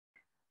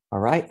All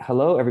right.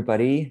 Hello,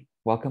 everybody.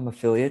 Welcome,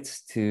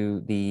 affiliates,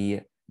 to the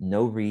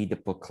No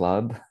Read Book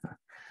Club,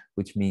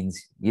 which means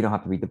you don't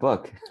have to read the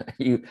book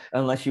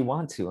unless you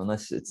want to,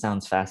 unless it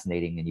sounds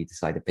fascinating and you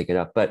decide to pick it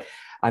up. But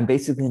I'm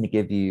basically going to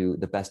give you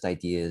the best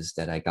ideas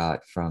that I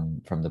got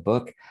from the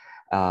book.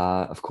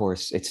 Of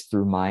course, it's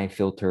through my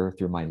filter,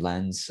 through my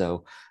lens.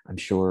 So I'm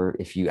sure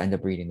if you end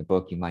up reading the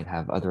book, you might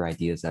have other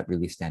ideas that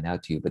really stand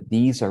out to you. But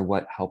these are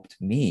what helped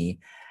me,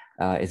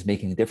 is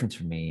making a difference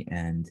for me.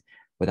 And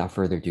without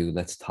further ado,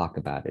 let's talk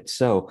about it.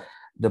 So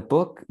the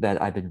book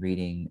that I've been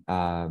reading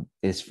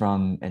is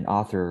from an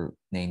author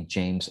named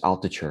James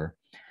Altucher,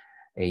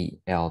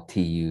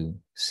 Altucher.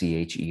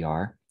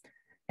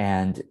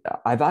 And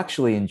I've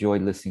actually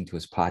enjoyed listening to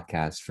his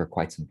podcast for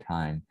quite some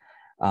time.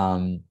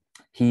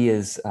 He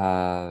is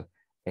an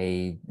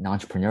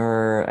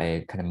entrepreneur,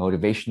 a kind of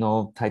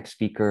motivational type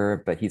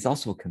speaker, but he's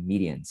also a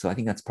comedian. So I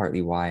think that's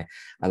partly why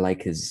I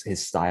like his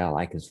style, I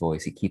like his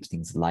voice. He keeps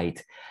things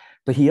light,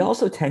 but he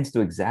also tends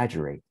to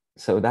exaggerate.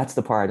 So that's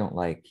the part I don't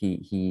like.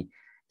 He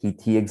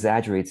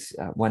exaggerates.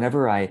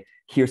 Whenever I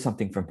hear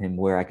something from him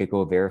where I could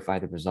go verify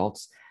the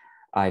results,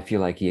 I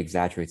feel like he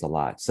exaggerates a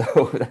lot.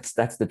 So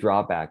that's the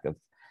drawback of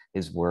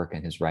his work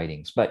and his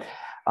writings. But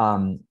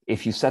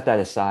if you set that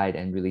aside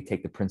and really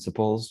take the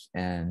principles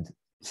and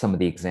some of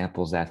the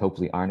examples that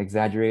hopefully aren't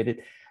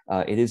exaggerated,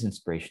 it is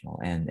inspirational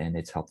and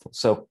it's helpful.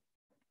 So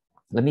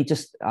let me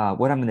just,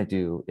 what I'm going to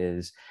do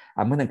is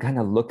I'm going to kind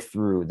of look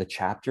through the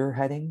chapter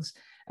headings.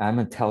 I'm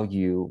going to tell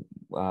you,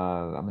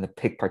 I'm going to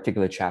pick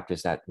particular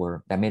chapters that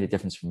made a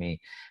difference for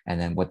me,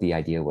 and then what the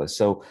idea was.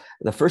 So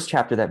the first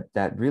chapter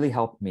that really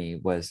helped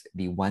me was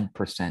the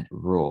 1%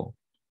 rule,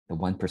 the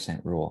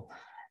 1% rule.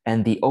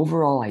 And the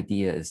overall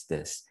idea is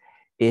this: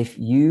 if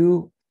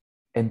you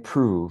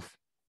improve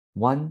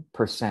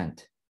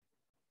 1%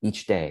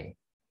 each day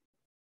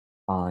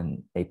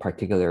on a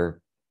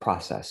particular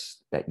process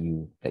that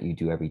you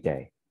do every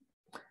day,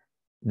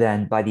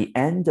 then by the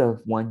end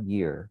of 1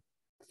 year,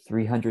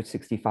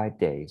 365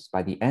 days,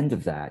 by the end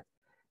of that,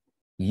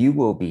 you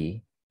will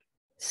be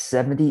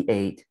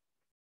 78.8,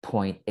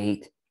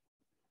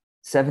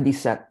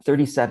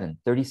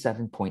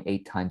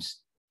 37.8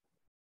 times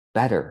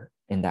better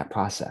in that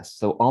process.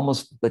 So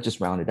almost, let's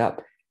just round it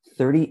up,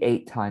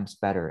 38 times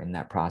better in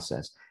that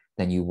process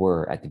than you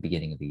were at the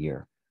beginning of the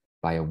year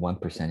by a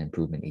 1%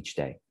 improvement each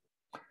day.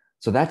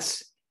 So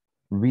that's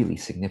really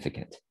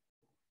significant.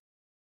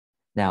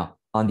 Now,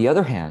 on the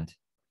other hand,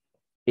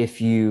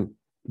 if you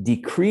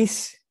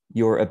decrease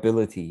your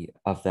ability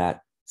of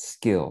that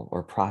skill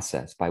or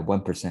process by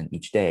 1%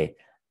 each day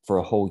for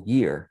a whole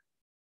year,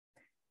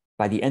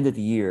 by the end of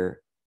the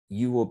year,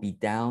 you will be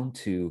down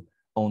to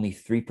only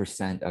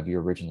 3% of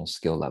your original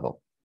skill level.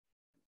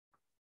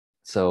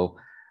 So,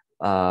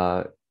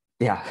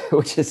 yeah,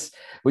 which is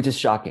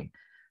shocking.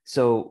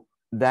 So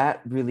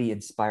that really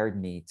inspired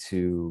me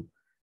to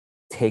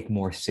take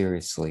more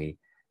seriously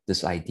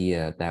this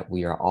idea that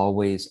we are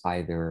always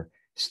either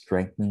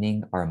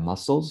strengthening our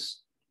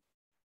muscles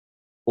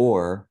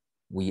or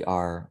we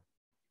are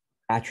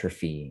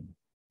atrophying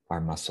our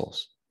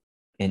muscles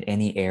in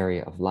any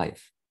area of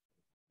life.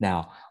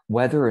 Now,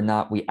 whether or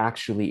not we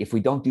actually, if we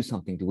don't do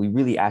something, do we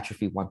really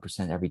atrophy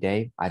 1% every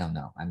day? I don't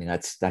know. I mean,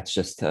 it's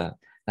just a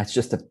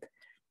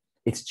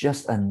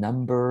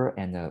number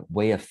and a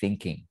way of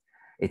thinking.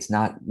 It's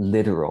not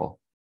literal,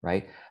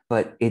 right?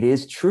 But it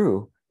is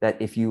true that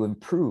if you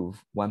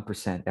improve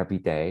 1% every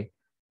day,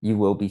 you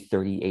will be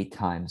 38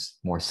 times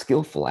more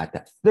skillful at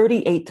that.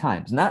 38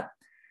 times, not,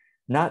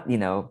 you're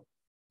not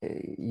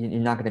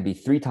going to be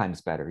 3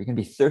 times better. You're going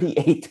to be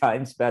 38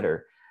 times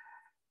better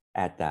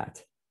at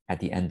that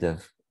at the end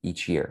of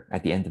each year,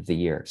 at the end of the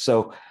year.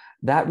 So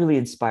that really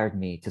inspired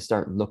me to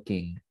start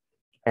looking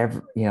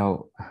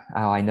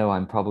I know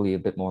I'm probably a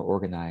bit more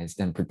organized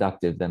and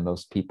productive than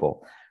most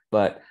people,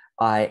 but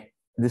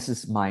this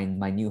is my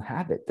new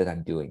habit that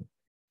I'm doing.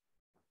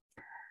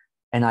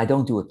 And I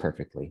don't do it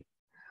perfectly,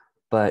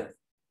 but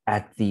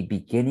at the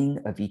beginning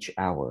of each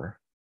hour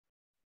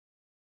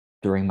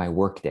during my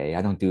workday,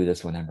 I don't do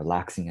this when I'm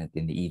relaxing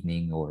in the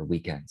evening or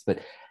weekends, but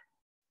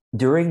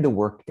during the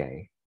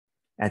workday,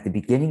 at the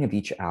beginning of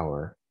each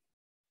hour,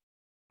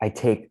 I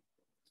take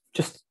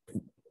just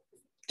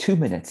 2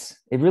 minutes.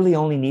 It really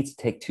only needs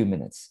to take 2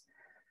 minutes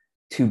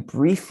to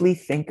briefly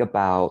think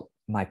about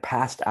my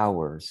past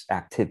hour's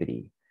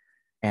activity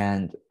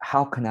and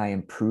how can I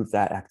improve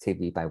that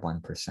activity by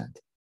 1%.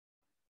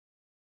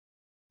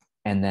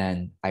 And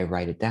then I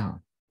write it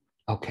down.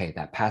 Okay,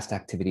 that past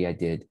activity I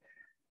did,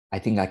 I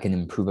think I can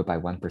improve it by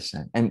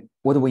 1%. And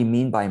what do we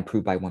mean by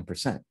improve by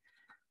 1%?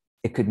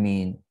 It could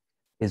mean,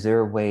 is there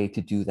a way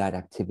to do that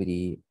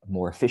activity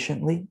more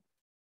efficiently?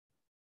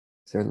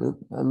 Is there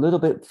a little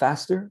bit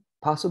faster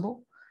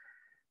possible?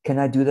 Can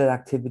I do that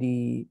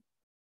activity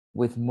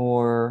with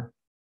more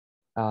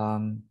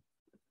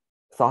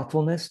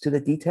thoughtfulness to the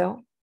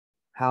detail?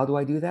 How do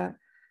I do that?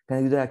 Can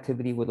I do the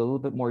activity with a little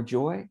bit more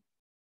joy?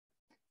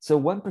 So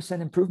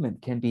 1%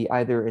 improvement can be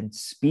either in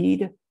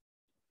speed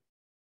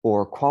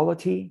or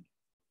quality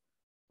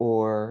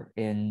or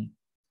in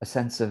a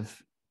sense of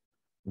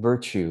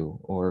virtue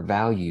or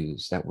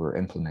values that we're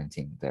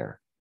implementing there.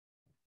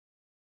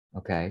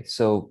 Okay,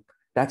 so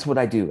that's what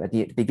I do. At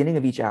the beginning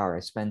of each hour,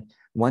 I spend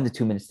 1 to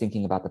 2 minutes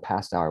thinking about the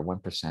past hour,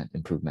 1%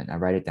 improvement. I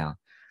write it down.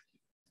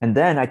 And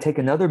then I take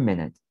another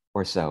minute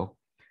or so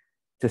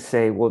to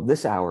say, well,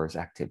 this hour's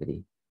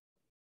activity,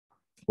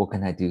 what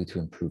can I do to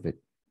improve it?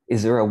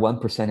 Is there a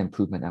 1%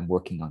 improvement I'm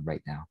working on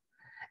right now?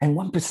 And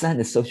 1%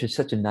 is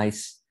such a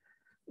nice,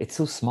 it's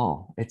so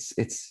small. It's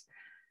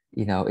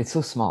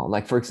so small.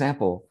 Like, for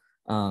example,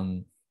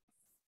 um,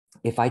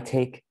 if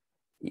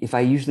if I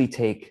usually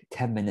take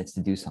 10 minutes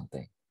to do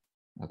something,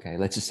 okay,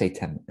 let's just say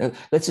 10,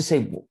 let's just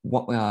say,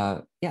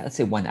 yeah, let's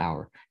say 1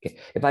 hour. Okay.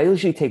 If I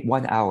usually take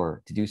 1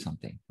 hour to do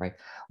something, right?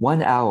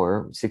 1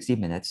 hour, 60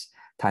 minutes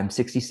times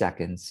 60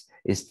 seconds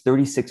is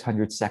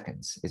 3,600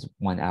 seconds is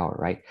 1 hour,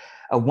 right?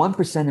 A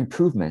 1%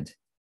 improvement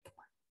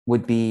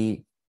would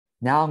be,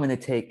 now I'm going to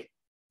take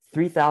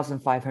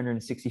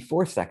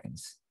 3,564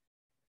 seconds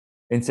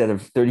instead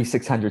of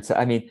 3,600.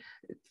 I mean,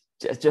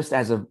 just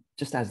as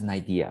an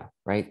idea,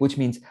 right? Which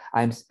means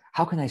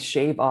how can I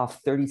shave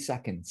off 30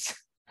 seconds?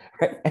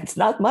 Right? It's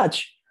not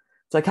much.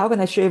 It's like, how can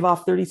I shave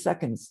off 30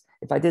 seconds?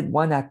 If I did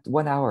 1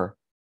 hour,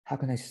 how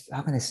can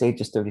I save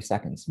just 30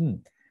 seconds?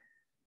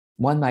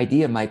 One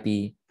idea might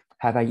be,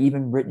 have I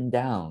even written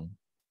down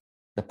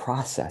the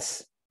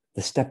process,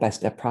 the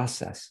step-by-step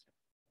process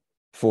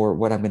for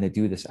what I'm going to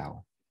do this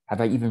hour?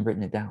 Have I even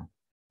written it down?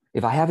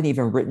 If I haven't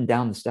even written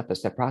down the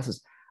step-by-step process,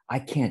 I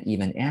can't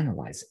even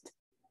analyze it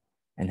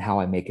and how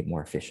I make it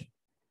more efficient.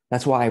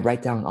 That's why I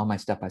write down all my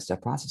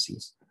step-by-step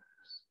processes.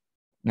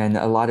 And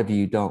a lot of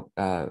you don't,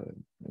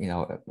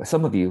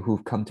 some of you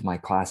who've come to my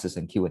classes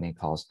and Q&A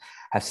calls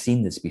have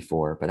seen this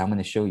before, but I'm going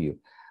to show you.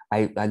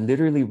 I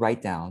literally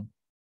write down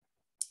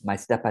my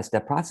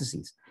step-by-step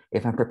processes.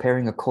 If I'm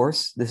preparing a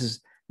course, this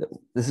is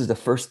the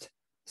first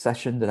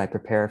session that I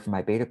prepare for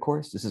my beta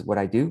course. This is what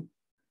I do.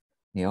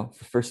 For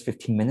the first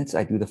 15 minutes,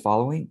 I do the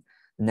following.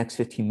 The next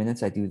 15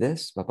 minutes, I do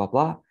this, blah, blah,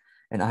 blah.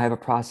 And I have a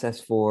process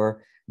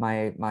for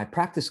my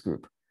practice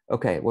group.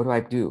 Okay, what do I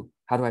do?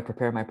 How do I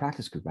prepare my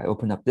practice group? I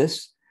open up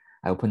this,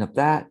 I open up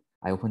that,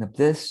 I open up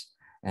this,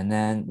 and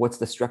then what's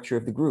the structure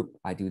of the group?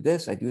 I do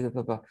this, I do that,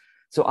 blah, blah.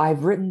 So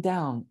I've written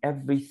down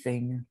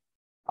everything,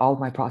 all of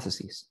my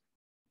processes,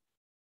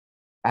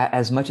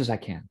 as much as I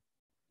can.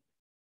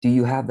 Do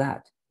you have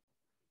that?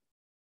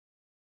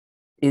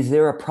 Is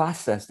there a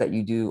process that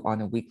you do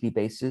on a weekly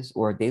basis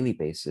or a daily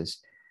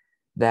basis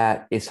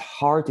that is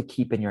hard to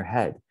keep in your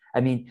head? I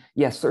mean,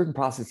 yes, certain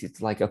processes,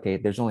 it's like, okay,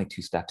 there's only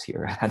 2 steps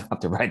here. I don't have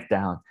to write it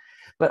down.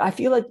 But I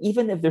feel like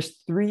even if there's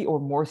 3 or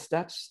more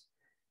steps,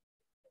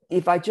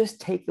 if I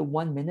just take the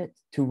 1 minute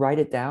to write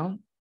it down,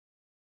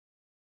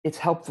 it's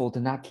helpful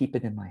to not keep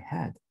it in my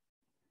head.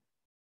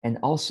 And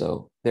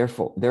also,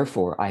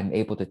 therefore, I'm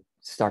able to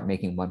start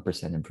making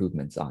 1%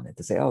 improvements on it,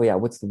 to say, oh yeah,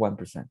 what's the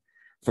 1%?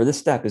 For this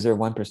step, is there a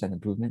 1%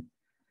 improvement?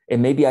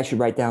 And maybe I should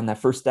write down that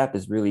first step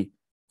is really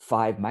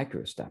 5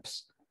 micro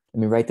steps.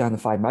 Let me write down the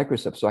 5 micro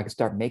steps so I can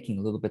start making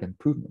a little bit of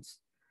improvements.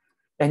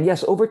 And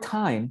yes, over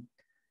time,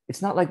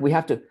 it's not like we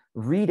have to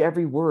read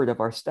every word of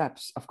our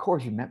steps. Of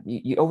course,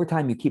 you over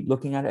time, you keep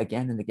looking at it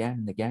again and again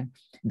and again.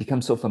 It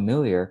becomes so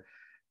familiar.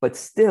 But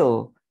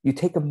still, you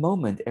take a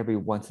moment every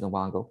once in a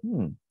while and go,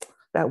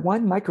 that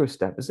 1 micro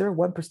step, is there a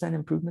 1%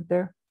 improvement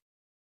there?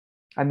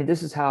 I mean,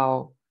 this is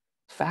how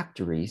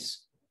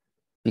factories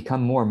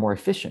become more and more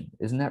efficient.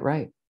 Isn't that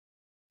right?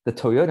 The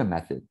Toyota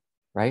method,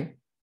 right?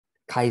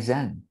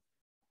 Kaizen,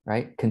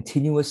 right?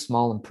 Continuous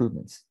small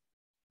improvements,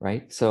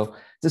 right? So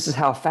this is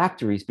how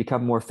factories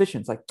become more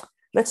efficient. It's like,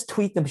 let's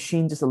tweak the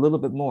machine just a little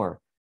bit more.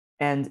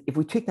 And if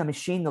we tweak the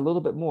machine a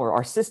little bit more,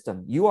 our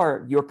system,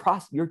 your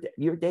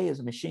day is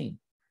a machine.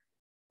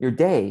 Your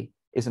day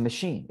is a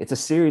machine. It's a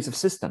series of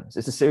systems.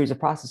 It's a series of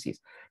processes.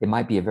 It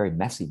might be a very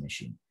messy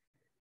machine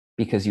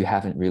because you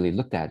haven't really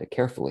looked at it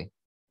carefully,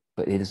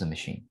 but it is a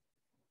machine.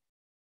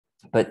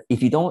 But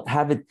if you don't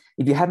have it,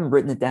 if you haven't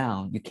written it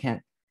down, you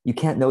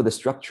can't know the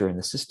structure in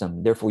the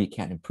system. Therefore, you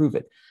can't improve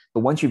it.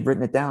 But once you've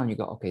written it down, you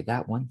go, okay,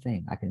 that one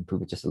thing, I can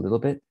improve it just a little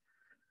bit.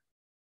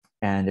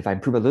 And if I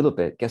improve a little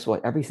bit, guess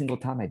what? Every single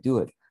time I do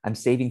it, I'm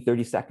saving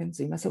 30 seconds.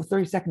 And you might say,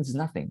 30 seconds is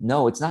nothing.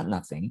 No, it's not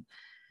nothing.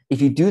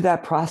 If you do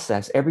that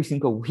process every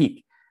single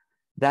week,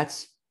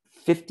 that's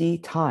 50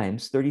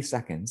 times 30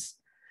 seconds,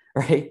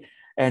 right?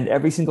 And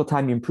every single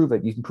time you improve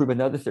it, you improve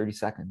another 30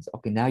 seconds.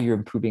 Okay, now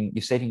you're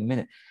saving a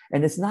minute.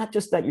 And it's not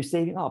just that you're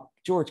saving, oh,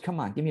 George, come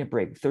on, give me a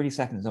break. 30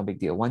 seconds, no big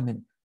deal. 1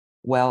 minute.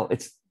 Well,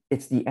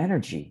 it's the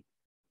energy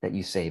that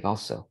you save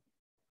also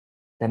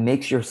that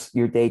makes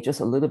your day just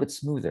a little bit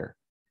smoother.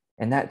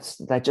 And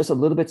that just a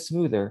little bit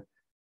smoother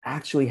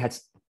actually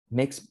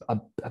makes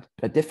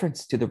a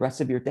difference to the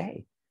rest of your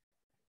day.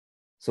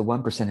 So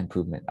 1%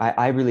 improvement.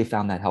 I really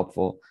found that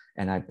helpful.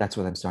 And that's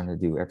what I'm starting to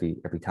do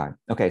every time.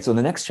 Okay, so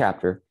the next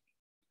chapter,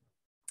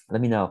 let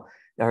me know.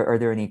 Are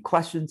there any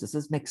questions? Does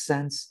this make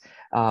sense?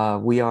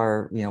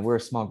 We're a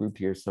small group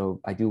here,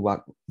 so I do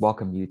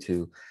welcome you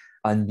to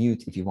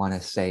unmute if you want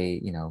to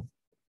say,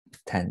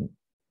 10,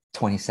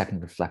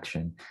 20-second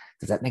reflection.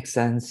 Does that make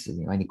sense?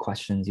 Any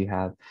questions you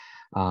have?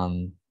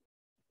 Um,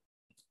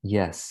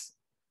 yes.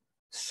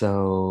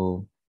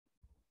 So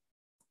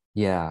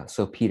yeah.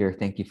 So Peter,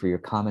 thank you for your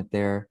comment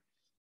there.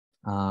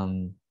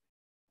 Um,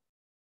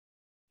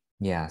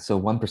 yeah. So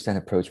 1%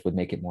 approach would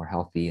make it more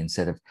healthy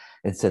instead of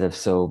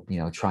so,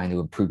 trying to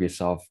improve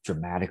yourself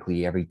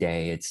dramatically every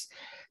day. It's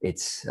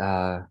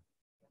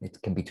it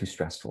can be too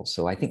stressful.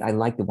 So I think I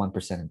like the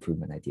 1%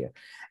 improvement idea.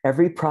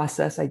 Every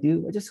process I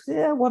do, I just,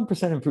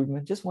 1%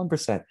 improvement, just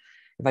 1%.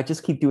 If I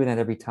just keep doing that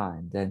every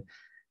time, then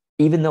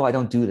even though I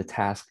don't do the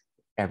task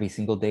every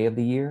single day of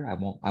the year,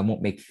 I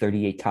won't make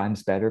 38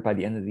 times better by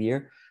the end of the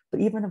year. But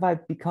even if I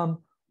become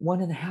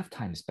 1.5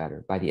 times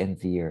better by the end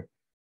of the year,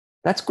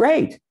 that's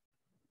great.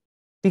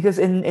 Because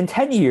in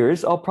 10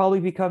 years, I'll probably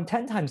become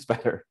 10 times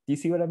better. Do you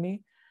see what I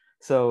mean?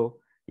 So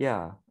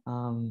yeah.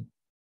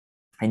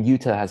 And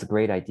Utah has a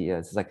great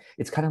idea.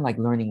 It's kind of like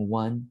learning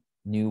one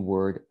new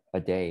word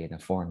a day in a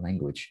foreign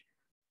language.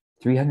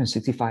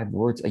 365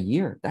 words a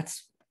year.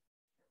 That's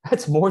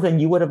more than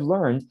you would have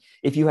learned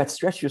if you had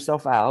stretched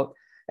yourself out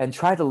and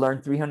tried to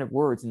learn 300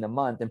 words in a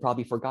month and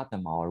probably forgot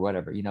them all or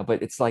whatever,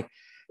 but it's like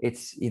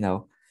it's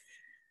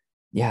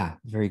yeah,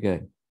 very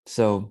good.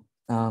 So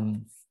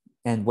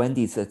and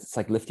Wendy says it's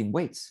like lifting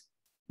weights.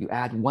 You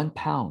add 1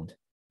 pound,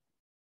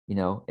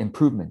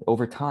 improvement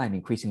over time,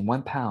 increasing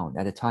 1 pound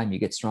at a time, you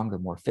get stronger,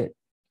 more fit.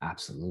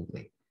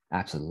 Absolutely.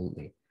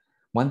 Absolutely.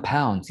 1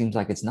 pound seems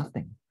like it's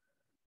nothing,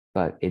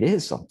 but it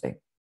is something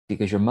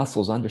because your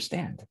muscles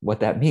understand what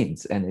that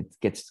means and it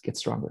gets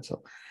stronger.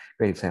 So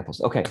great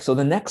examples. Okay. So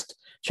the next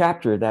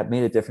chapter that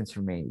made a difference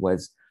for me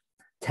was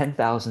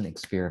 10,000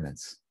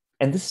 experiments.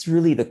 And this is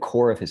really the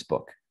core of his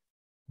book.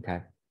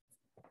 Okay.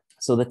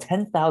 So the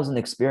 10,000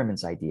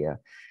 experiments idea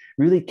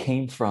really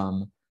came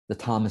from the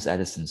Thomas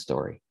Edison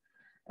story.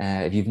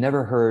 If you've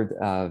never heard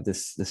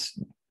this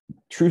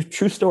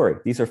true story,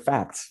 these are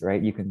facts,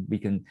 right? We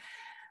can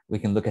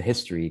look at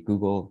history,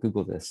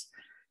 Google this.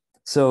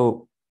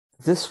 So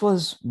this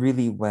was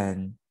really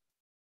when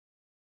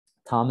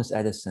Thomas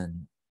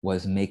Edison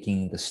was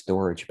making the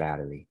storage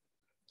battery.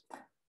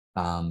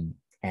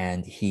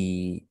 And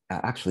he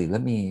actually,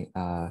 let me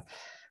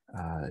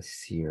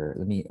see here.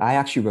 I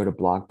actually wrote a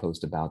blog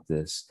post about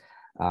this.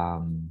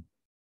 And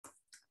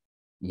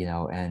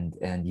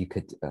you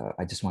could,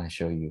 I just want to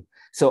show you.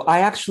 So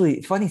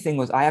funny thing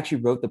was, I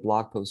actually wrote the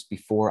blog post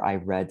before I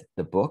read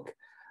the book.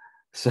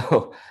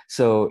 So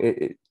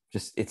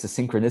it's a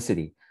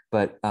synchronicity.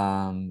 But,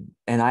 and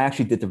I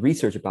actually did the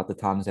research about the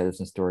Thomas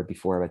Edison story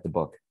before I read the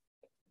book.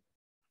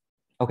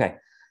 Okay.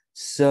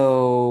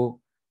 So,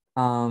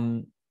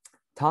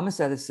 Thomas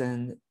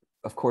Edison,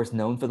 of course,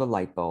 known for the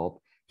light bulb,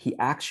 he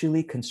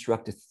actually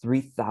constructed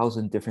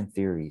 3,000 different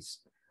theories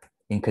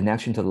in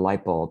connection to the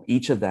light bulb.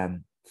 Each of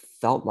them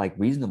felt like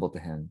reasonable to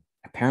him,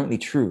 apparently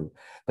true,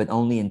 but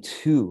only in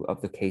two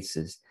of the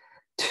cases,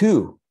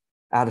 2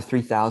 out of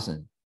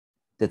 3,000,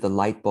 did the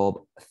light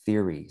bulb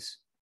theories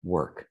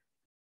work.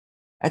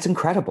 That's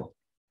incredible.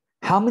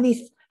 How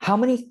many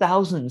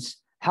thousands,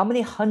 how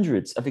many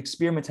hundreds of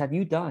experiments have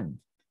you done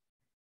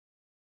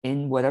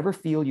in whatever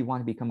field you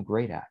want to become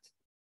great at?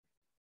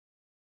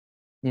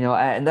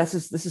 And this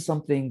is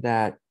something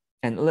that,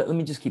 and let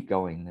me just keep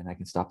going, then I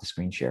can stop the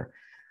screen share.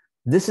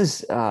 This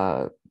is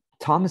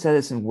Thomas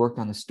Edison worked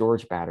on a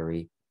storage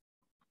battery,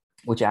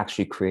 which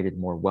actually created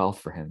more wealth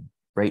for him,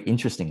 right?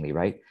 Interestingly,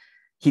 right?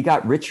 He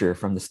got richer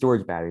from the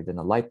storage battery than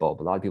the light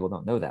bulb. A lot of people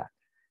don't know that.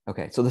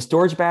 Okay, so the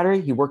storage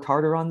battery, he worked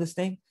harder on this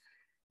thing.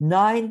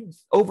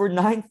 Over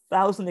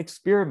 9,000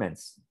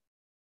 experiments.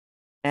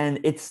 And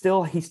he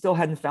still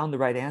hadn't found the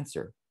right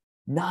answer.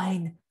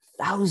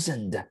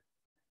 9,000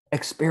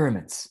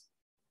 experiments.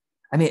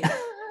 I mean,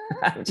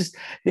 I'm just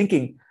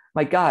thinking,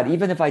 my God,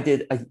 even if I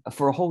did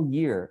for a whole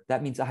year,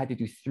 that means I had to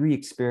do 3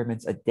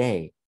 experiments a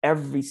day,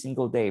 every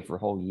single day for a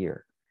whole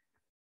year,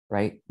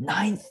 right?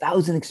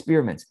 9,000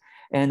 experiments.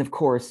 And of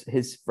course,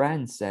 his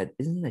friends said,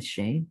 isn't it a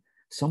shame?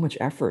 So much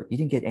effort. You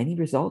didn't get any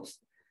results?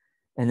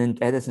 And then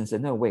Edison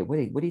said, no, wait, what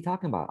are you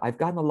talking about? I've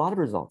gotten a lot of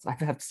results.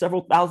 I've had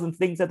several thousand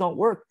things that don't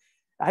work.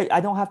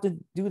 I don't have to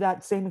do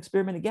that same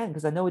experiment again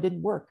because I know it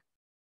didn't work.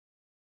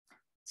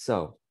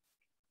 So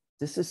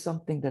this is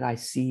something that I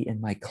see in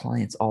my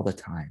clients all the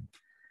time,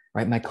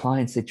 right? My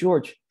clients say,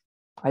 George,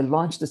 I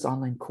launched this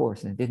online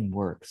course and it didn't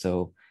work.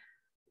 So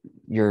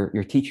your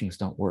teachings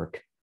don't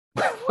work.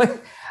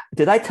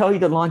 Did I tell you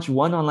to launch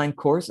one online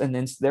course and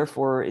then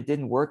therefore it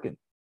didn't work?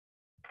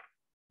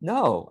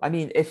 No, I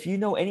mean, if you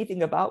know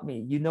anything about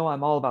me,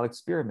 I'm all about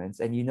experiments,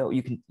 and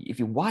you can, if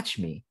you watch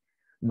me,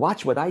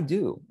 watch what I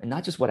do, and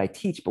not just what I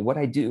teach, but what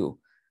I do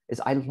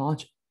is I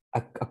launch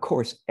a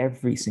course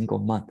every single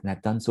month, and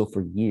I've done so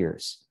for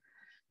years.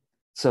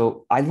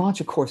 So I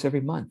launch a course every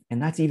month, and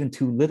that's even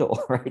too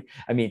little, right?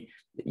 I mean,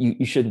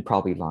 you shouldn't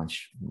probably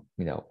launch,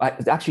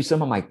 actually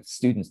some of my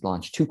students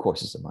launch 2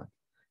 courses a month,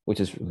 which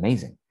is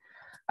amazing.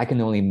 I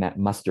can only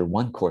muster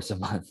 1 course a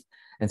month.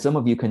 And some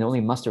of you can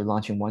only muster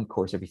launching 1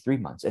 course every 3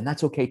 months. And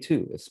that's okay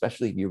too,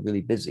 especially if you're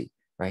really busy,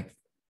 right?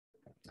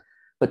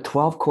 But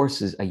 12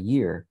 courses a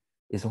year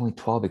is only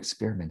 12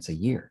 experiments a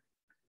year.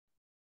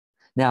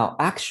 Now,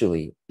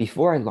 actually,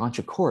 before I launch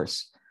a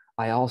course,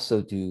 I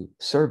also do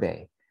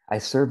survey. I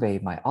survey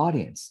my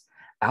audience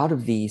out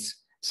of these.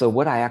 So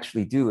what I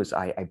actually do is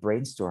I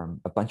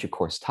brainstorm a bunch of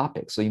course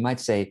topics. So you might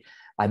say,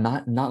 I'm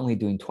not only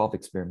doing 12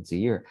 experiments a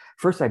year.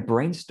 First, I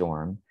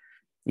brainstorm,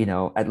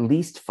 at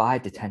least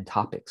 5 to 10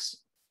 topics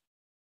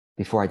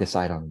before I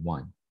decide on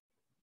one.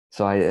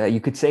 So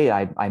you could say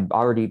I'm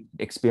already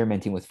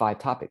experimenting with 5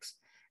 topics,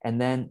 and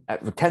then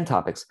 10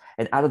 topics.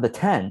 And out of the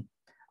 10,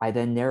 I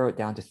then narrow it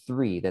down to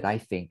 3 that I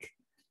think,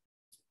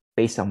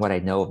 based on what I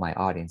know of my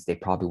audience, they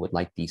probably would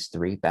like these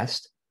 3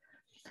 best.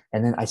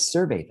 And then I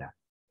survey them.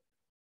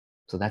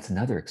 So that's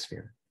another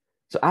experiment.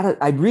 So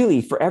I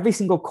really, for every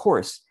single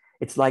course,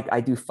 it's like I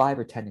do 5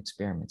 or 10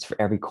 experiments for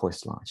every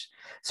course launch.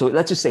 So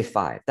let's just say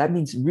 5. That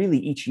means really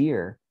each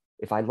year,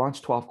 if I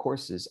launch 12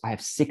 courses, I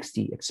have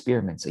 60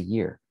 experiments a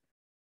year.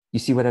 You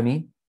see what I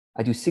mean?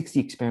 I do 60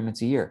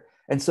 experiments a year.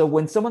 And so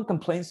when someone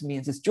complains to me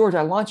and says, George,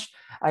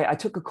 I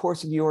took a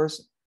course of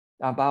yours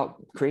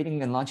about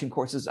creating and launching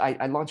courses.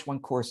 I launched one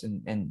course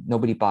and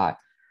nobody bought.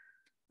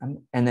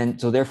 And then,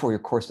 so therefore your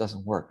course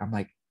doesn't work. I'm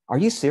like, are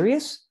you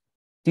serious?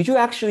 Did you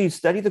actually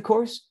study the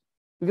course?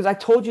 Because I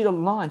told you to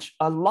launch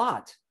a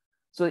lot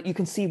so that you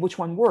can see which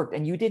one worked.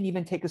 And you didn't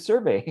even take a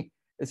survey.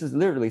 This is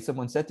literally,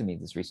 someone said to me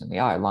this recently,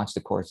 I launched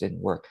the course, it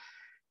didn't work.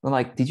 I'm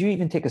like, did you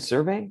even take a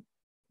survey?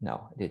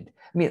 No, I didn't.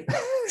 I mean,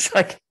 it's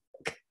like,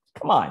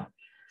 come on.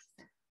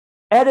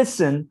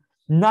 Edison,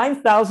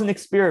 9,000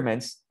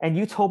 experiments, and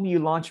you told me you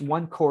launched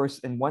one course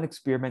and one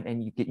experiment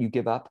and you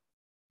give up?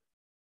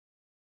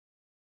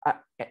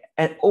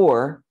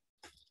 Or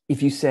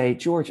if you say,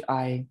 George,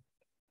 I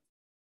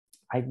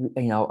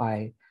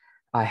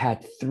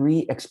had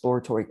 3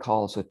 exploratory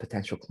calls with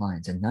potential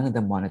clients and none of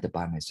them wanted to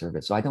buy my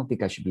service. So I don't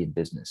think I should be in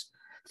business.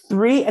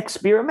 3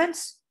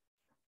 experiments?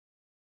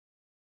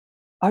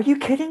 Are you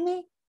kidding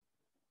me?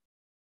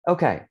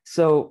 Okay,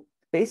 so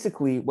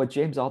basically what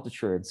James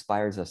Altucher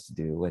inspires us to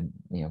do, and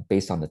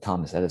based on the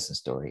Thomas Edison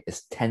story,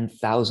 is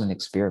 10,000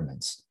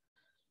 experiments.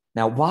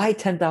 Now, why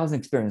 10,000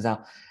 experiments?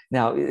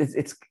 Now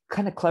it's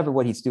kind of clever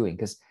what he's doing,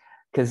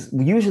 because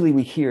usually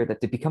we hear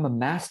that to become a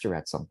master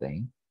at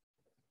something,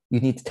 you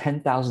need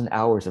 10,000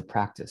 hours of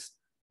practice.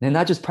 And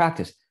not just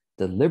practice,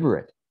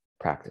 deliberate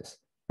practice,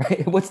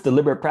 right? What's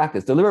deliberate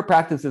practice? Deliberate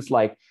practice is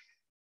like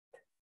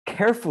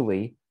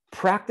carefully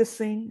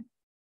practicing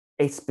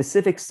a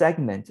specific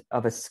segment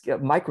of a skill,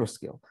 micro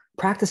skill,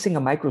 practicing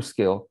a micro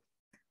skill,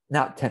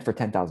 not 10 for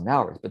 10,000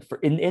 hours, but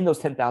in those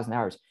 10,000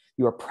 hours,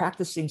 you are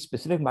practicing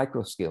specific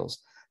micro skills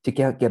to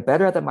get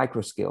better at the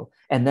micro skill,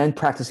 and then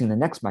practicing the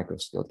next micro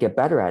skill, get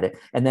better at it,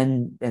 and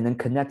then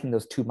connecting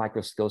those 2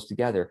 micro skills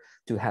together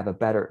to have a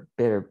better,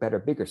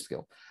 bigger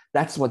skill.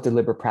 That's what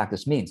deliberate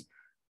practice means.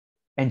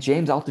 And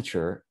James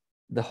Altucher,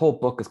 the whole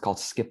book is called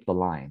Skip the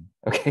Line.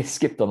 Okay,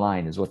 Skip the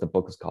Line is what the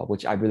book is called,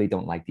 which I really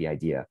don't like the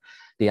idea.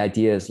 The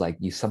idea is like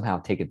you somehow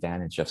take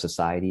advantage of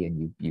society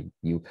and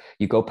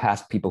you go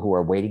past people who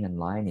are waiting in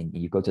line and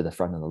you go to the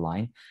front of the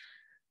line.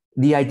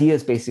 The idea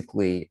is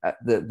basically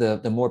the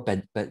more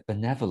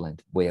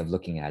benevolent way of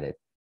looking at it,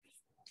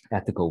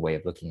 ethical way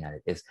of looking at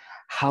it, is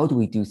how do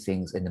we do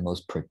things in the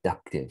most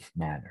productive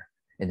manner,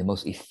 in the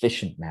most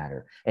efficient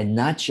manner, and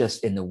not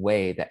just in the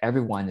way that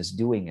everyone is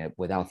doing it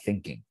without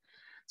thinking.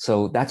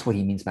 So that's what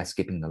he means by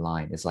skipping the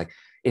line. It's like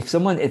if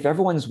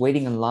everyone is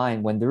waiting in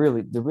line when there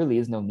really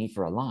is no need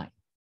for a line.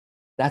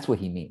 That's what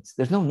he means.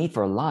 There's no need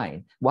for a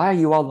line. Why are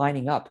you all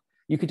lining up?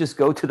 You could just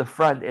go to the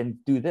front and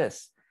do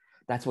this.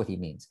 That's what he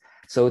means.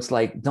 So it's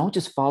like, don't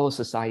just follow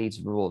society's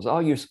rules. Oh,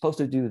 you're supposed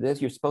to do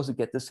this. You're supposed to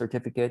get this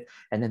certificate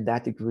and then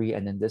that degree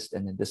and then this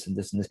and then this and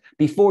this and this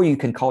before you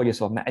can call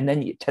yourself, and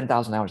then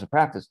 10,000 hours of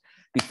practice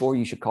before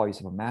you should call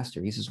yourself a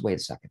master. He says, wait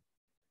a second.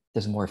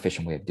 There's a more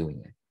efficient way of doing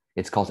it.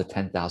 It's called the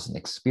 10,000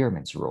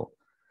 experiments rule.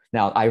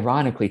 Now,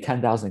 ironically,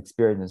 10,000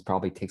 experiments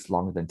probably takes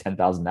longer than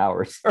 10,000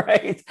 hours,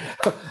 right?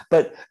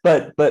 but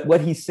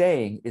what he's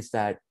saying is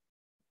that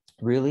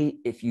really,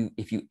 if you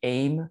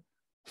aim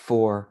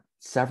for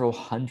several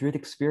hundred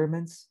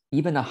experiments,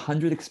 even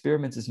 100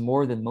 experiments is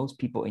more than most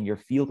people in your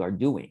field are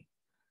doing.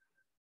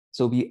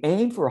 So if you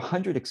aim for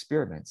 100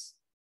 experiments,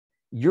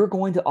 you're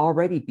going to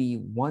already be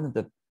one of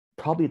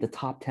probably the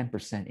top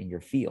 10% in your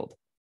field,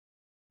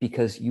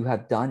 because you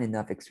have done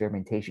enough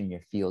experimentation in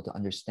your field to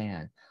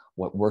understand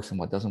what works and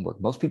what doesn't work.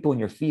 Most people in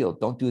your field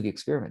don't do the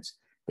experiments.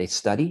 They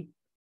study,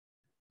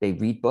 they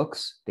read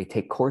books, they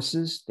take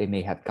courses, they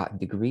may have gotten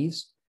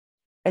degrees.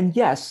 And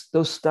yes,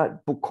 those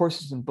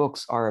courses and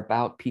books are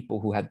about people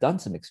who have done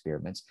some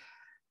experiments,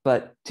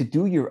 but to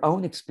do your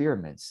own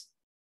experiments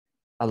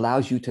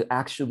allows you to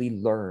actually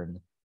learn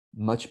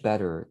much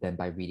better than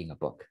by reading a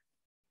book,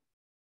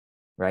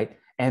 right?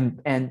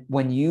 And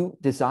when you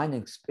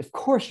design, of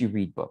course you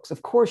read books,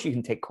 of course you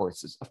can take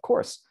courses, of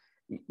course,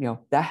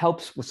 that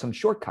helps with some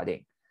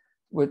shortcutting,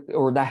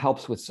 or that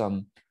helps with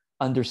some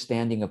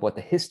understanding of what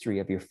the history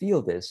of your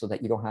field is, so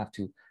that you don't have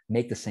to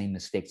make the same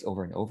mistakes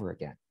over and over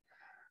again.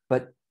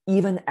 But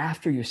even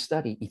after your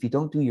study, if you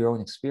don't do your own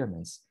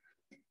experiments,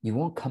 you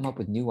won't come up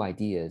with new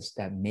ideas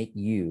that make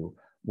you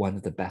one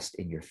of the best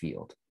in your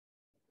field.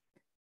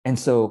 And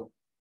so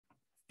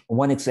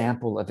one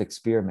example of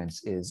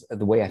experiments is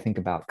the way I think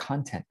about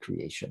content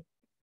creation,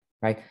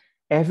 right?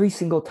 Every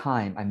single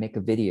time I make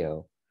a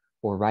video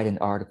or write an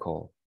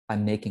article,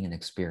 I'm making an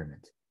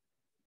experiment.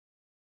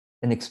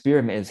 An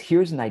experiment is,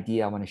 here's an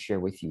idea I want to share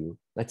with you.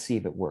 Let's see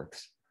if it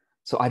works.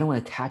 So I don't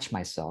want to attach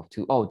myself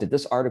to, oh, did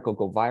this article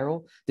go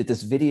viral? Did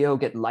this video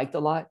get liked a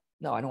lot?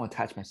 No, I don't want to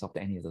attach myself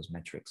to any of those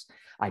metrics.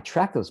 I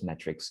track those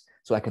metrics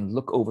so I can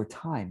look over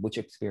time which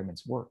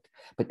experiments worked.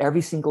 But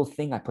every single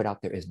thing I put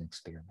out there is an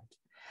experiment.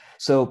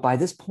 So by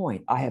this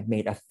point, I have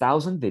made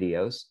 1,000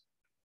 videos.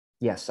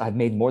 Yes, I've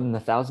made more than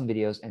 1,000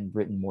 videos and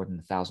written more than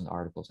 1,000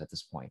 articles at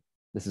this point.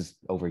 This is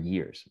over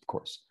years, of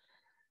course.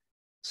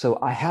 So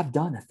I have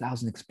done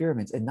 1,000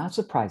 experiments, and not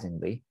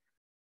surprisingly,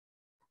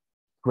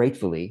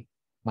 gratefully,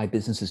 my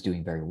business is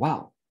doing very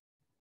well.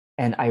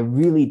 And I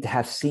really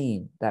have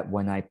seen that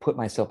when I put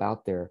myself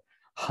out there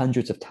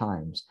hundreds of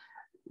times,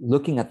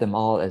 looking at them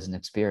all as an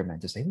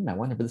experiment to say, I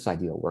wonder if this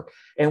idea will work.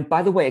 And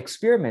by the way,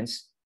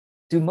 experiments,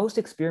 do most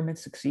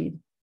experiments succeed?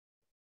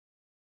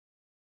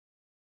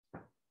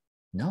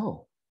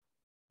 No,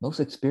 most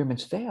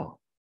experiments fail.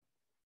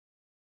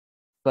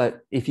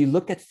 But if you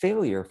look at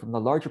failure from the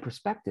larger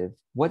perspective,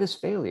 what is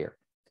failure?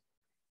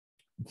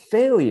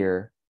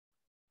 Failure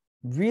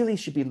really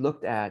should be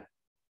looked at.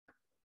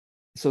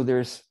 So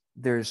there's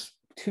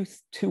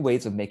two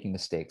ways of making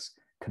mistakes: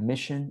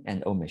 commission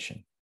and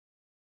omission.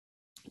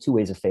 Two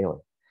ways of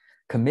failing.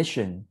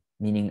 Commission,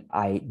 meaning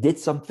I did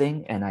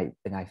something and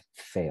I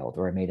failed,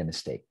 or I made a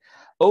mistake.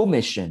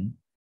 Omission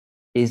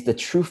is the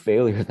true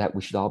failure that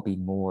we should all be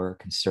more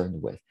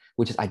concerned with,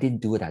 which is I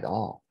didn't do it at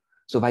all.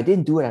 So if I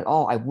didn't do it at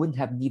all, I wouldn't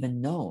have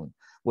even known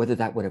whether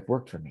that would have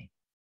worked for me.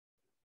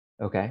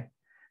 Okay.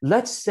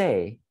 Let's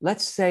say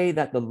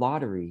that the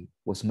lottery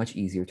was much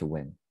easier to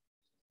win,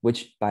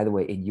 which, by the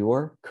way, in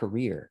your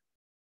career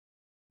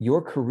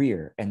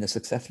and the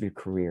success of your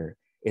career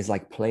is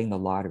like playing the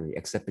lottery,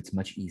 except it's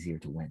much easier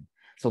to win.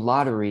 So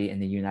lottery in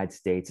the United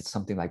States, it's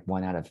something like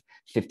 1 out of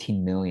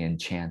 15 million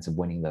chance of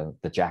winning the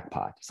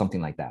jackpot,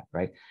 something like that,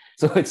 right?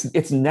 So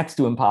it's next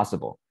to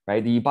impossible,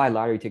 right? You buy a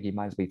lottery ticket, you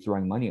might as well be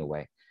throwing money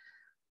away.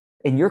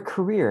 In your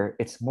career,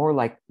 it's more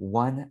like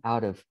 1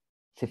 out of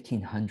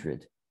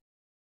 1,500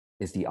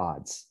 is the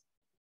odds.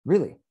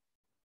 Really,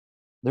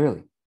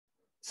 literally.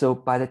 So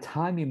by the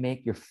time you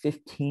make your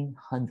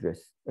 1,500,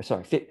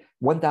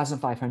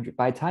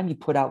 by the time you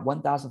put out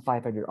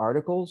 1,500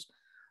 articles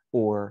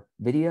or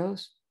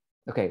videos,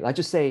 okay, let's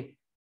just say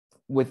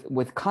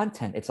with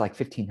content, it's like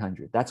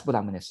 1,500. That's what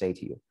I'm going to say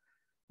to you.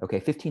 Okay,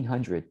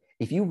 1,500.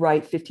 If you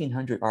write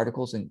 1,500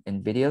 articles and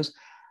videos,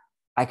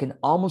 I can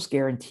almost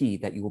guarantee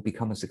that you will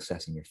become a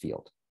success in your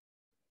field.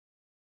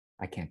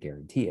 I can't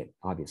guarantee it,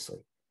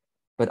 obviously,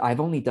 but I've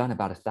only done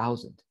about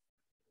 1,000.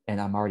 And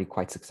I'm already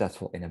quite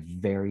successful in a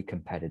very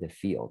competitive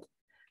field.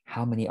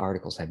 How many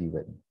articles have you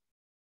written?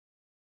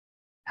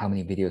 How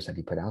many videos have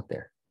you put out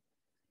there?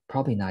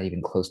 Probably not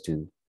even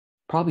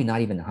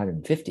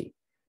 150.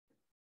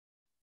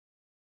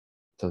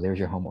 So there's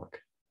your homework.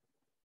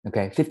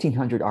 Okay,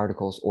 1,500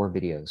 articles or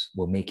videos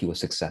will make you a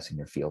success in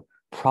your field.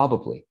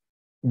 Probably.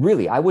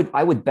 Really, I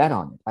would bet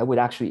on it. I would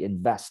actually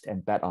invest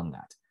and bet on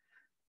that.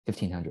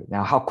 1,500.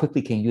 Now, how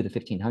quickly can you do the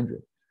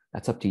 1,500?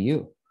 That's up to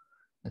you.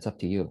 That's up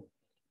to you.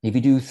 If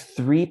you do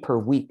 3 per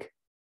week,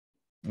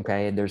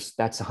 okay, and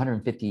that's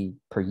 150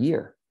 per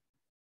year,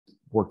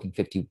 working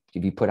 50.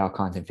 If you put out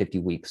content 50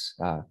 weeks,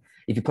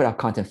 if you put out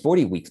content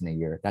 40 weeks in a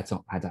year, that's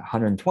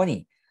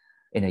 120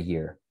 in a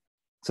year.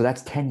 So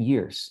that's 10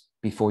 years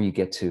before you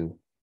get to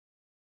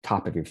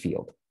top of your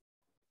field,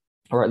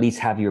 or at least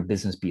have your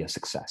business be a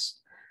success.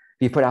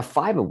 If you put out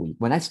 5 a week,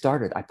 when I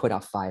started, I put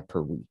out 5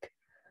 per week.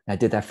 And I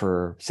did that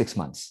for 6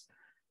 months.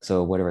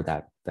 So whatever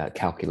that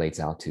calculates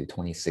out to,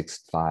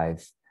 26,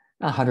 5,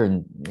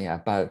 100, yeah,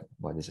 about,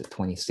 what is it,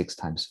 26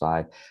 times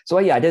 5. So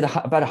yeah, I did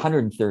about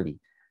 130,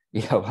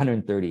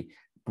 130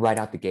 right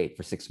out the gate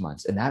for 6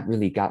 months. And that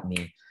really got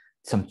me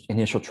some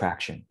initial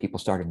traction. People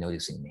started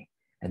noticing me.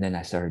 And then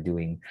I started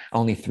doing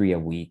only 3 a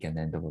week, and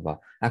then blah, blah, blah.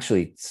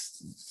 Actually,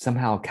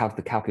 somehow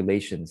the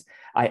calculations,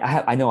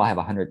 I know I have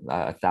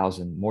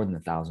 1,000, more than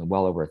 1,000,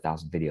 well over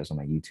 1,000 videos on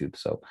my YouTube.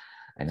 So,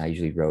 and I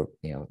usually wrote,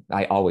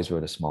 I always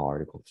wrote a small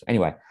article.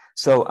 Anyway,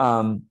 so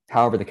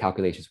however the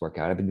calculations work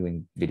out, I've been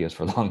doing videos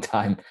for a long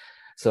time.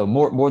 So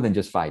more than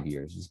just 5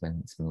 years. It's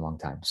been a long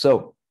time.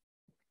 So,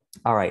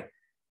 all right.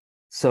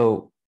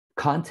 So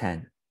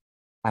content,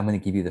 I'm going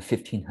to give you the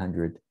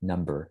 1,500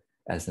 number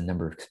as the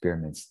number of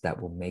experiments that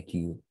will make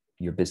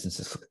your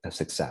business a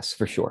success,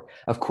 for sure.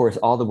 Of course,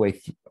 all the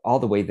way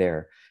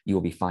there, you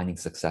will be finding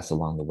success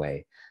along the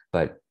way,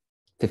 but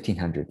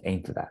 1,500,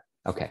 aim for that.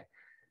 Okay.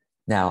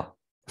 Now,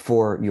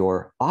 for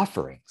your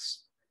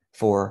offerings,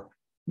 for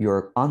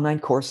your online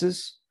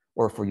courses,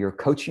 or for your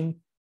coaching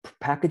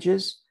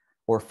packages,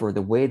 or for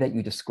the way that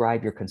you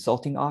describe your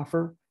consulting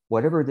offer,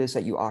 whatever it is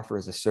that you offer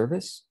as a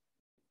service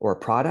or a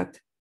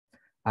product,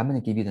 I'm going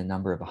to give you the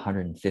number of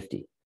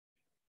 150.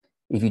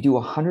 If you do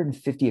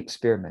 150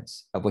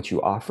 experiments of what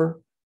you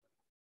offer,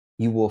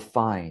 you will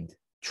find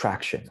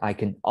traction. I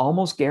can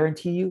almost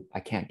guarantee you, I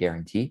can't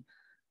guarantee,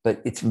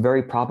 but it's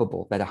very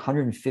probable that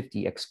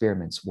 150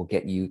 experiments will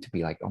get you to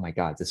be like, oh my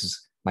God,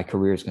 my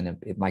career is going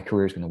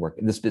to work.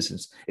 This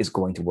business is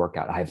going to work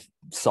out. I have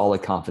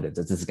solid confidence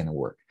that this is going to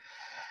work.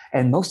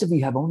 And most of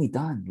you have only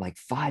done like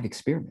 5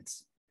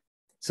 experiments.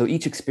 So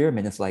each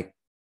experiment is like,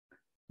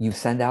 you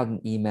send out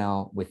an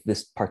email with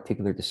this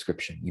particular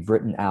description. You've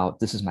written out,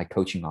 this is my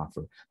coaching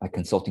offer, my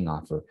consulting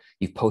offer.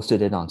 You've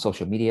posted it on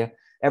social media.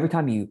 Every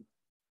time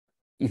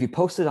if you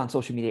post it on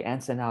social media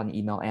and send out an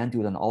email and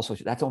do it on all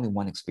social, that's only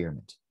one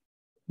experiment.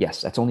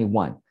 Yes, that's only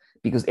one.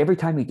 Because every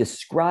time you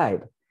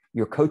describe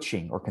your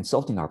coaching or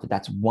consulting offer,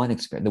 that's one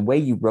experiment, the way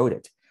you wrote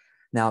it.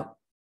 Now,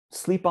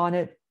 sleep on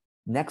it.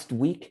 Next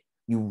week,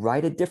 you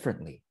write it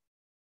differently.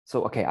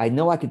 So, okay, I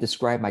know I could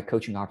describe my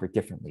coaching offer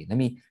differently. Let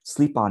me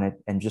sleep on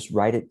it and just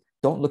write it.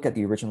 Don't look at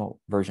the original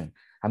version.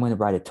 I'm going to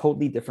write a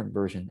totally different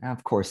version. And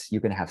of course,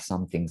 you're going to have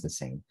some things the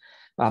same.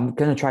 I'm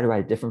going to try to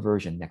write a different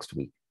version next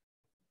week.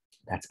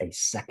 That's a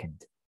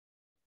second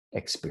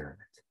experiment.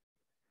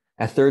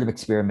 A third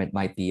experiment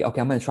might be, okay,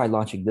 I'm going to try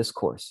launching this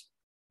course.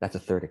 That's a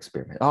third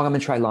experiment. Oh, I'm going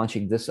to try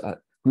launching this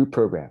group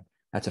program.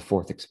 That's a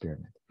fourth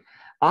experiment.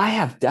 I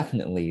have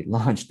definitely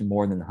launched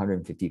more than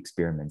 150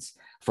 experiments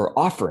for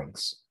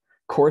offerings,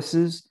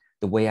 courses,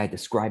 the way I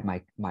describe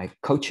my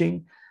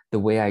coaching, the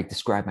way I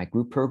describe my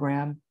group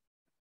program.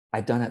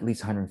 I've done at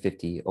least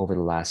 150 over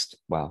the last,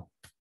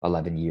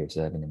 11 years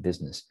that I've been in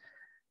business.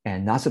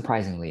 And not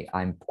surprisingly,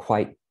 I'm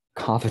quite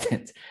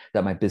confident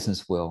that my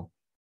business will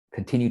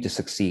continue to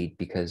succeed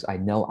because I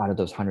know out of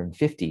those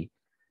 150,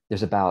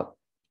 there's about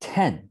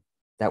 10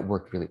 that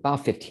worked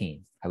about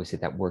 15, I would say,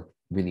 that worked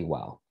really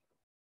well,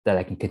 that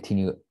I can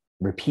continue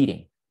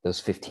repeating those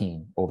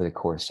 15 over the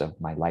course of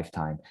my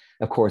lifetime.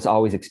 Of course,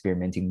 always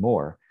experimenting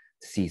more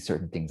to see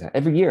certain things.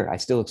 Every year, I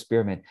still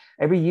experiment.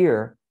 Every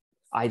year,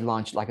 I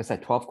launch, like I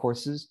said, 12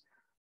 courses.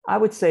 I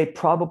would say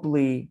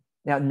probably,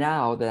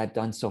 now that I've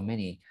done so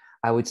many,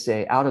 I would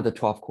say out of the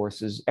 12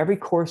 courses, every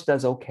course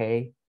does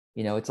okay.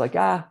 It's like,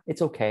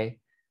 it's okay.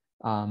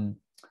 And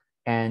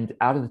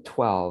out of the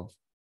 12,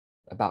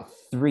 about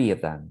 3 of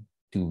them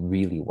do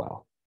really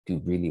well.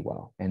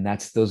 And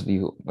that's those of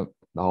you,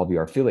 all of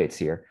your affiliates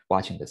here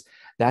watching this.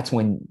 That's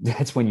when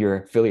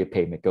your affiliate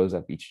payment goes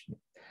up each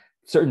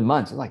certain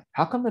months. Like,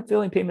 how come the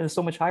affiliate payment is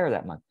so much higher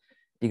that month?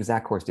 Because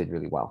that course did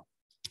really well.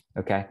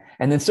 Okay.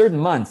 And then certain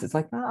months, it's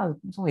like,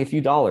 it's only a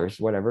few dollars,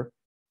 whatever.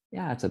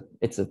 Yeah,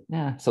 it's a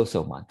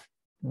so-so month.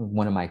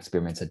 One of my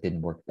experiments that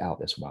didn't work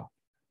out as well.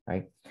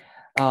 Right.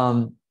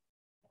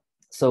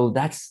 So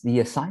that's the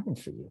assignment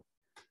for you,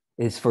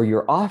 is for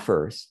your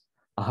offers,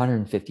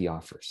 150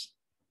 offers.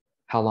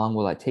 How long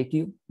will that take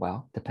you?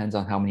 Well, depends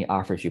on how many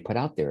offers you put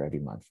out there every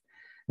month.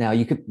 Now,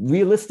 you could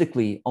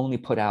realistically only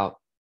put out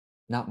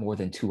not more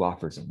than 2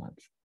 offers a month.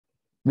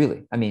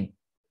 Really, I mean,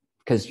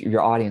 because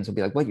your audience will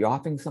be like, what, you're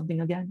offering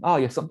something again? Oh,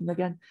 you're something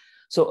again?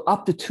 So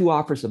up to 2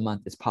 offers a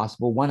month is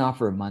possible. 1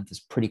 offer a month is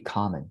pretty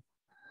common.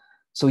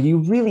 So you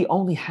really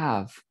only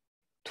have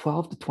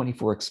 12 to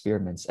 24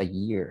 experiments a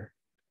year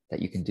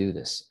that you can do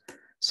this.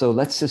 So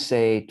let's just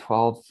say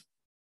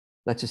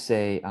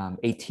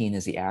 18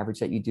 is the average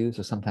that you do.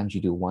 So sometimes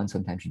you do 1,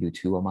 sometimes you do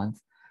 2 a month.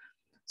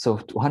 So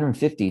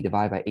 150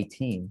 divided by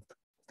 18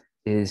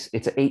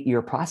 it's an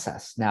 8-year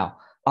process. Now,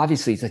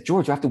 obviously, it's like,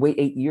 George, I have to wait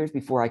 8 years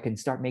before I can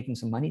start making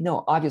some money.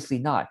 No, obviously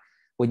not.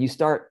 When you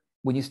start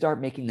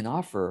making an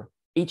offer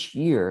each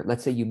year,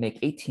 let's say you make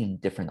 18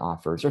 different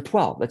offers, or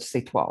 12, let's say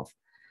 12,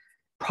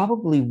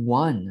 probably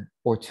 1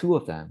 or 2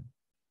 of them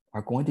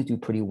are going to do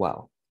pretty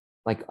well.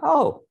 Like,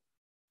 oh,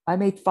 I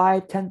made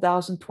 5,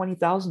 10,000,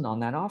 20,000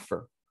 on that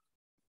offer.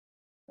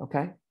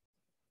 Okay.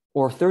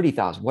 Or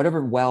 30,000,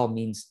 whatever well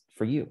means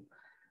for you.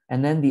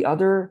 And then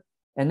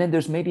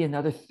there's maybe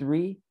another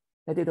 3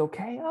 that did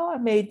okay. Oh, I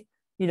made,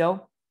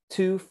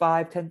 2,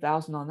 5,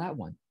 10,000 on that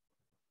one.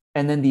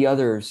 And then the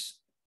others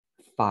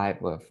 5,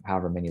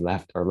 however many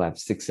left,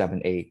 6,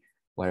 7, 8,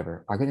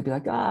 whatever, are going to be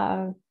like,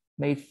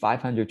 made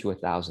 500 to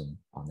 1,000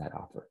 on that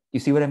offer. You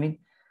see what I mean?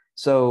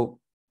 So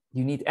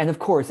you need, and of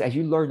course, as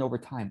you learn over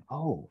time,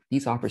 oh,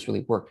 these offers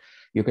really work,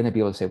 you're going to be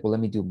able to say, well, let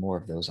me do more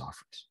of those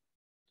offers.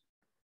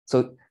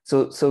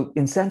 So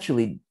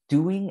essentially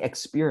doing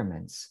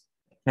experiments.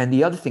 And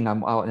the other thing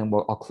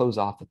I'll close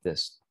off with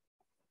this,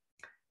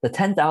 the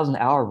 10,000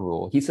 hour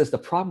rule. He says the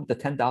problem with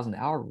the 10,000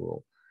 hour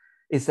rule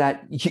is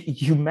that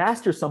you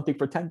master something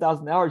for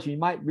 10,000 hours, you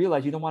might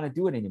realize you don't want to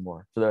do it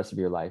anymore for the rest of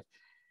your life.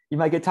 You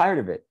might get tired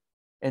of it.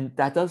 And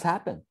that does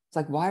happen. It's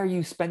like, why are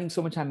you spending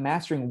so much time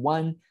mastering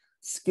one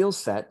skill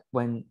set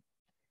when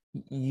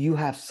you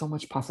have so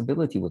much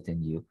possibility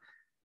within you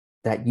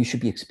that you should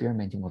be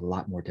experimenting with a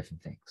lot more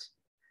different things?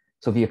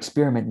 So if you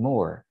experiment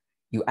more,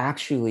 you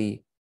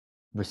actually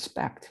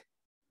respect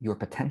your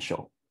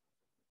potential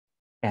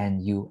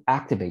and you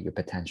activate your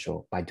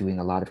potential by doing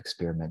a lot of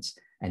experiments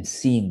and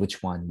seeing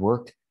which one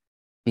worked,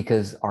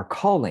 because our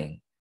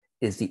calling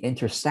is the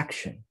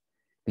intersection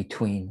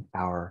between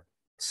our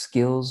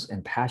skills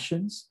and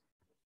passions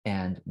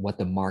and what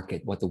the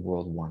market, what the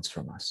world wants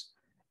from us.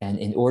 And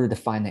in order to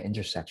find that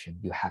intersection,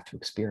 you have to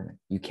experiment.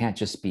 You can't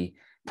just be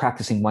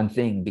practicing one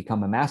thing,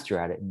 become a master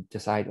at it, and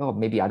decide, oh,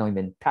 maybe I don't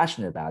even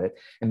passionate about it,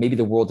 and maybe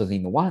the world doesn't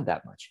even want it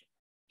that much.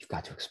 You've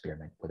got to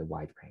experiment with a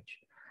wide range.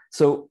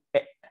 So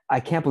I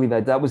can't believe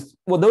that was,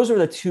 well, those are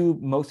the two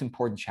most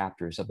important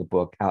chapters of the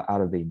book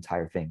out of the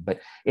entire thing.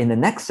 But in the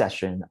next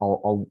session,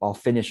 I'll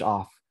finish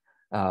off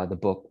the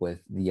book with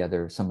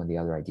some of the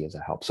other ideas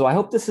I help. So I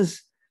hope this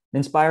is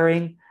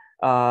inspiring.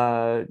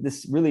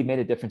 This really made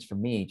a difference for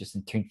me, just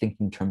in thinking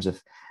in terms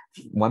of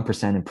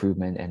 1%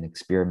 improvement and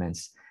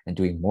experiments and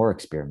doing more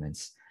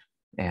experiments.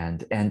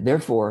 And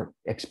therefore,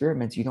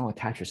 experiments, you don't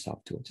attach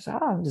yourself to it. Just,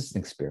 this is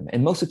an experiment.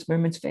 And most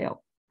experiments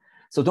fail.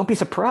 So don't be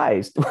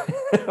surprised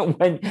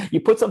when you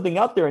put something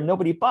out there and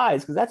nobody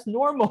buys, because that's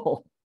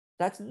normal.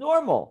 That's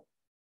normal.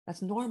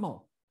 That's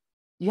normal.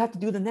 You have to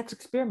do the next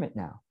experiment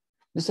now.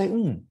 Just say,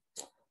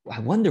 I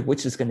wonder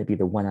which is going to be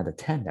the 1 out of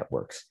 10 that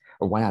works,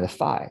 or 1 out of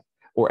 5.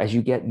 Or as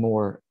you get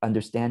more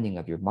understanding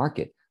of your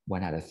market,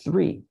 1 out of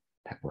 3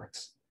 that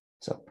works.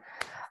 So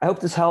I hope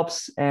this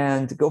helps,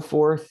 and go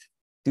forth,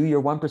 do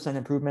your 1%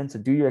 improvements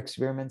and do your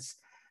experiments.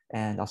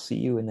 And I'll see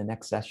you in the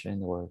next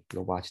session, or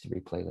you'll watch the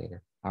replay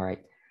later. All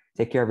right.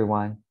 Take care,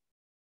 everyone.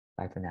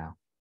 Bye for now.